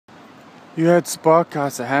You had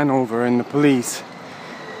Sparkasse Hannover and the police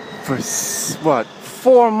for, what,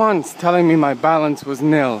 4 months telling me my balance was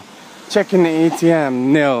nil. Checking the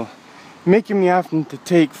ATM, nil. Making me have to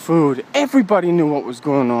take food. Everybody knew what was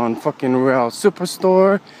going on. Fucking Real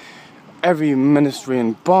Superstore. Every ministry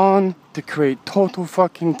in Bonn to create total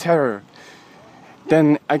fucking terror.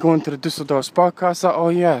 Then I go into the Düsseldorf Sparkasse. Oh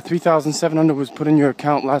yeah, 3,700 was put in your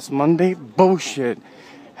account last Monday. Bullshit.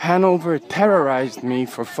 Hannover terrorized me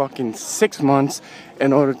for fucking 6 months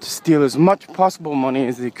in order to steal as much possible money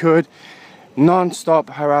as they could. Non-stop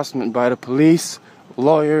harassment by the police,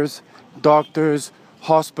 lawyers, doctors,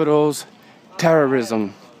 hospitals,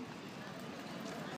 terrorism.